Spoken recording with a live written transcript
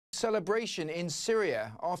celebration in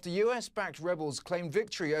Syria after US-backed rebels claimed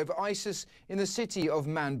victory over ISIS in the city of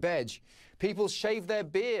Manbij. People shaved their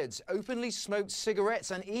beards, openly smoked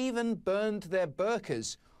cigarettes and even burned their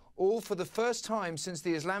burqas, all for the first time since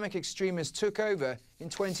the Islamic extremists took over in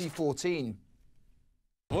 2014.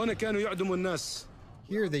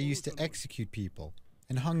 Here they used to execute people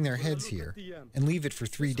and hung their heads here and leave it for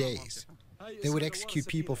 3 days. They would execute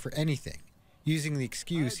people for anything, using the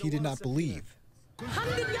excuse he did not believe.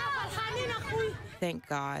 Thank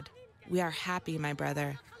God. We are happy, my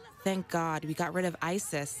brother. Thank God we got rid of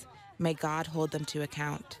ISIS. May God hold them to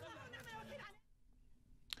account.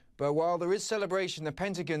 But while there is celebration, the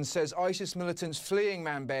Pentagon says ISIS militants fleeing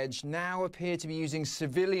Manbij now appear to be using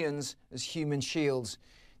civilians as human shields.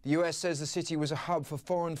 The US says the city was a hub for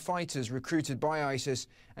foreign fighters recruited by ISIS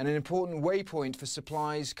and an important waypoint for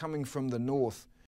supplies coming from the north.